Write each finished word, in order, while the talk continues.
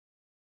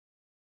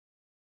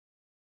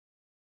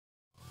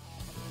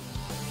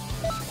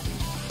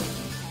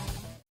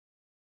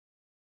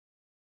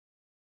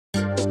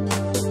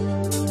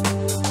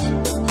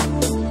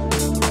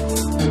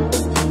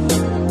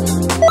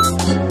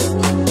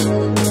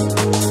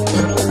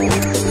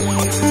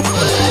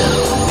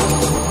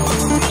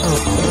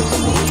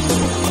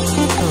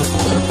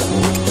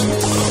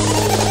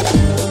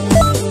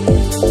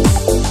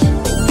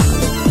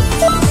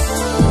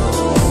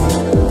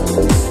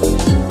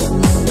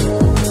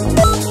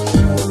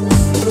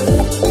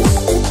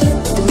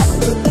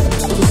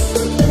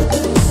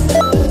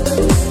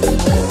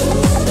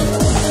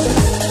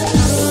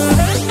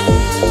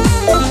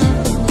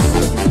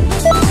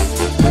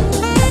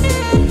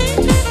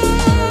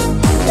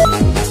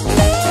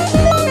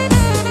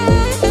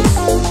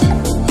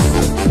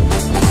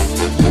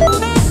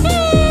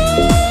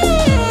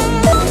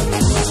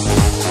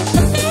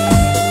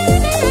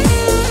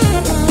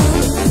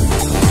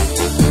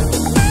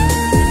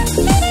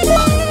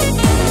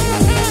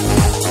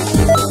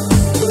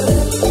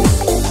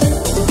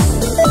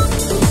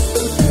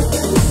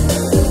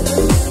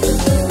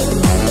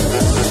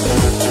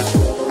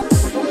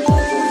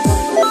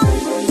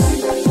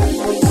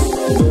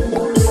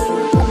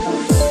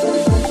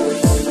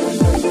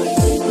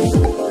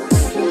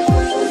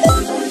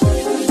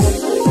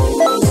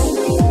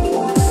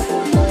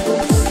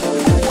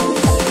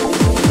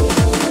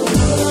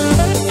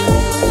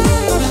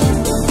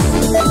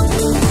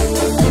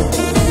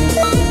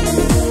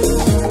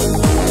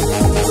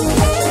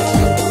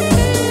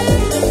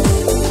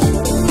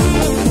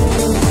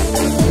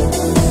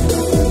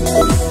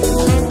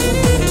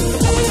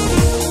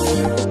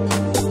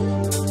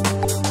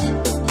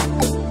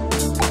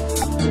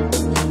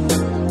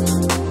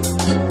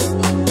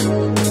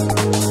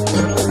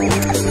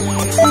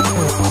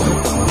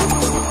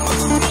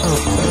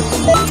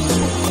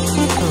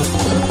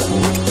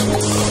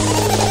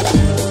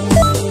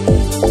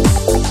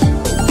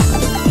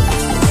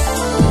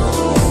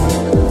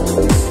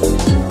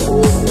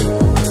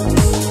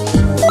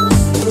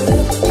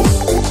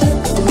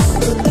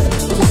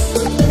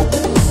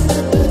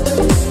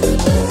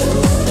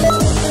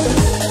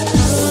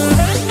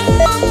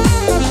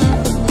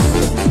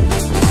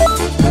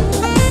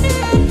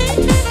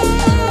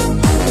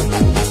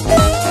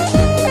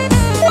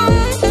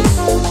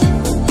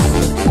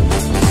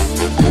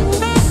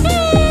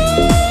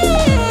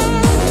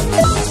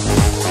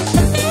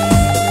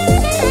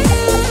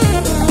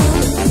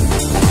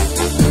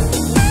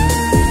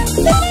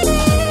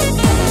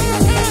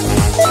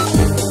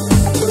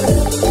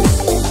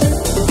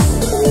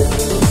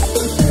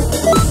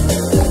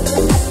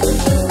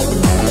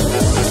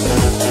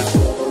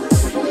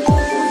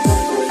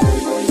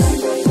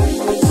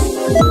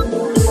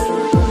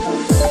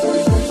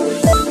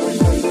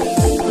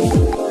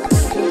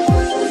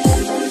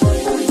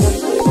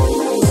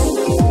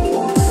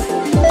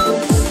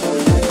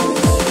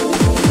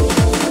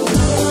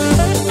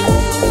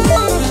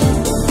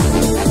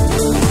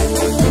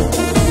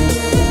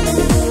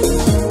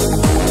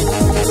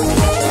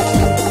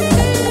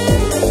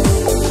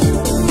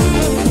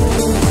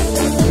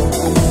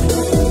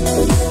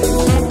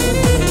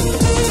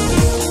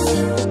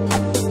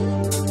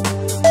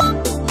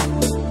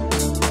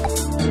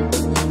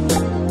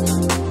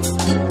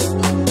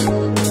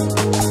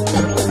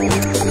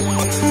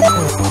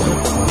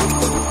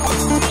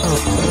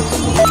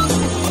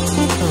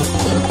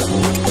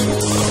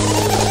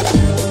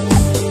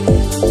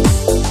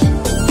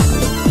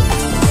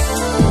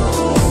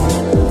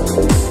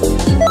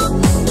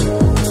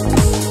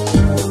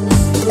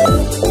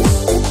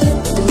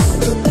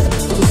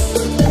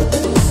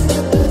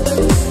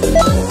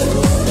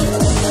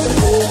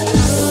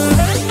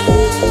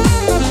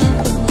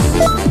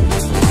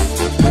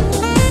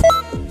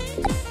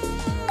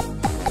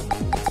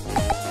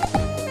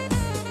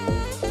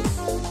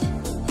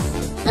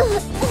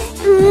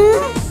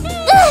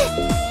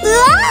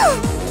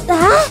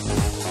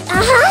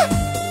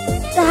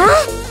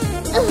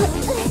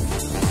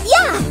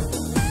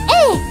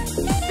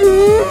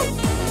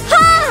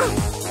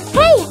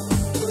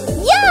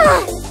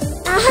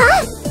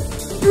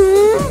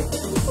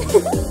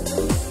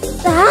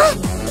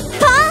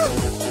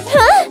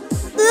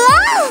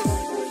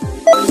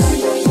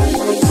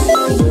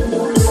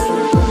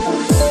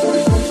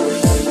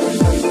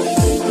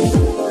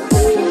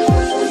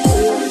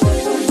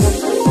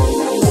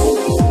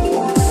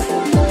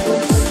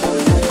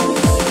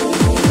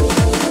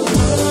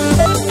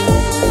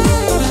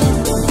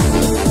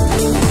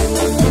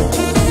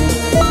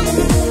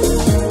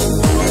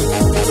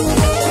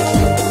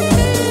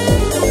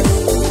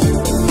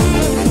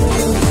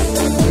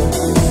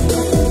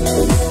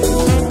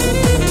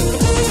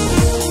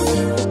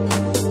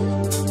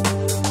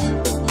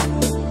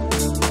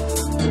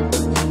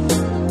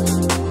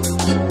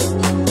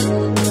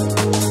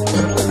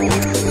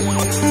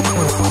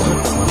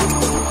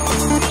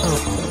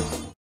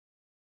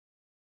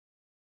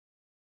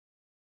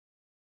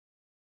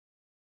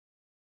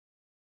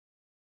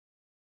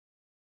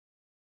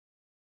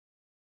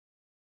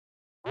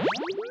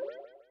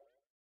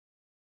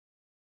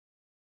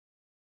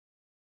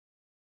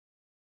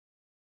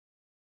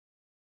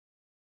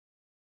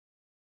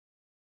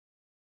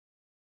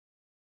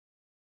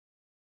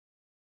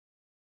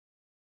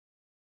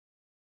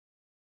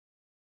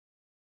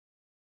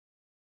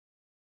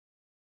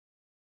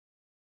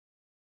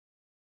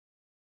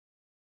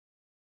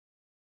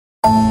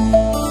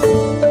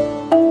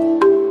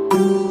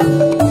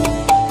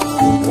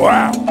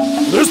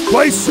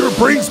place sure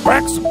brings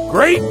back some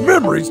great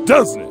memories,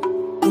 doesn't it?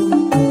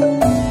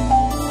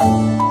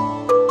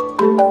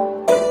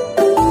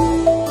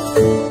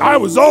 I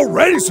was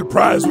already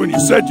surprised when you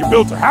said you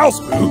built a house,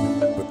 Boo,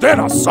 but then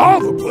I saw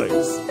the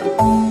place.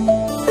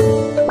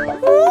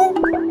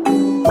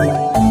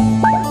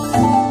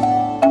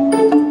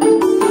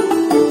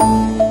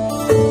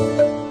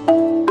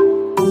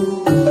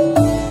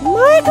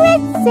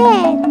 Margaret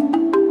said,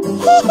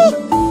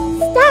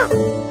 "Stop,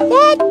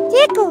 that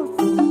tickles.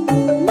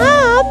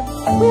 Mom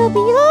will be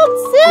home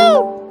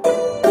soon."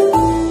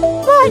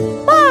 But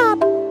Bob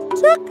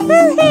took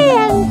her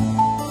hand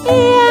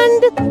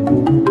and...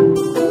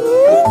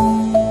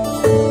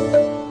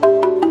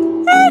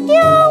 Heard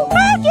you!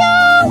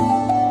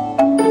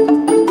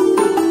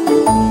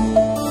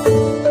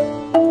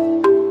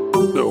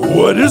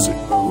 What is it,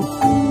 Boo?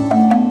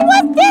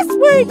 What this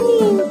word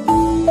mean?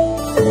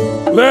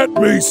 Let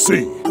me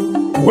see.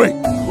 Wait,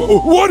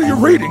 what are you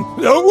reading?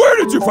 Where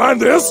did you find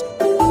this?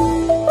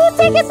 We'll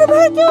take it from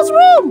Hercule's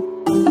room.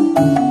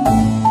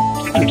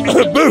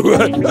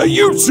 Boo,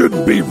 you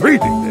shouldn't be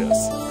reading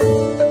this.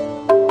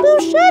 Boo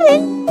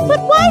shouldn't, but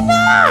why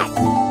not?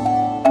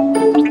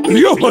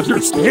 You'll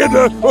understand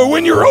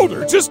when you're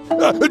older. Just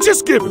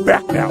give it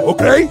back now,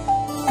 okay?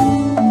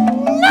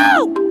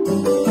 No!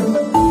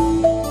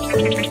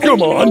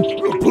 Come on,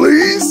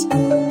 please. Boo,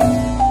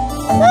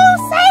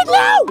 say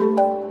no!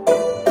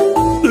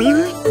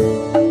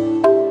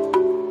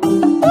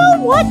 Boo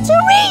want to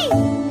read.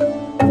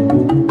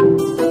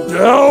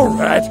 All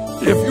right,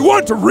 if you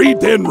want to read,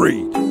 then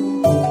read.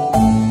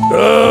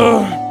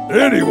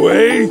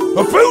 Anyway,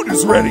 food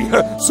is ready,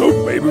 so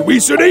maybe we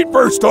should eat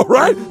first, all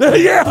right?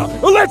 Yeah,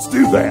 let's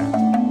do that.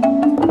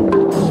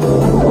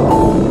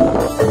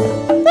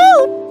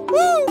 Food?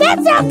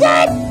 That sounds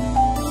good!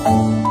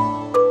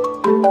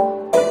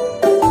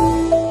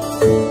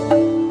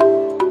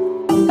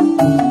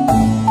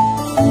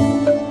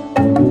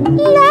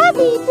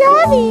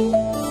 Lovey-dovey.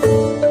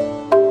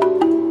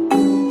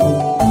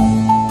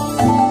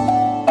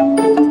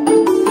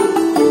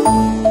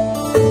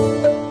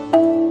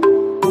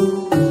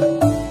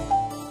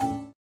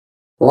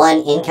 One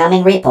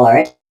incoming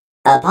report.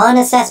 Upon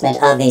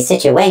assessment of the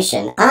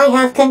situation, I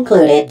have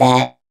concluded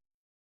that...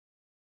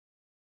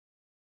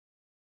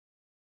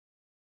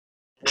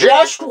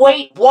 Just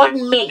wait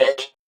 1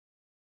 minute.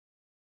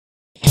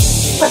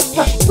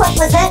 What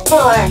was that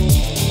for?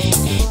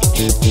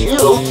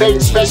 You've been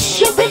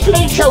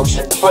specifically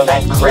chosen for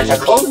that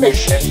critical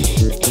mission.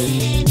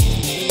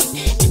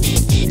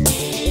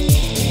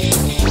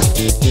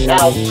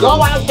 Now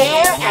go out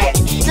there and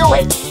do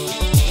it.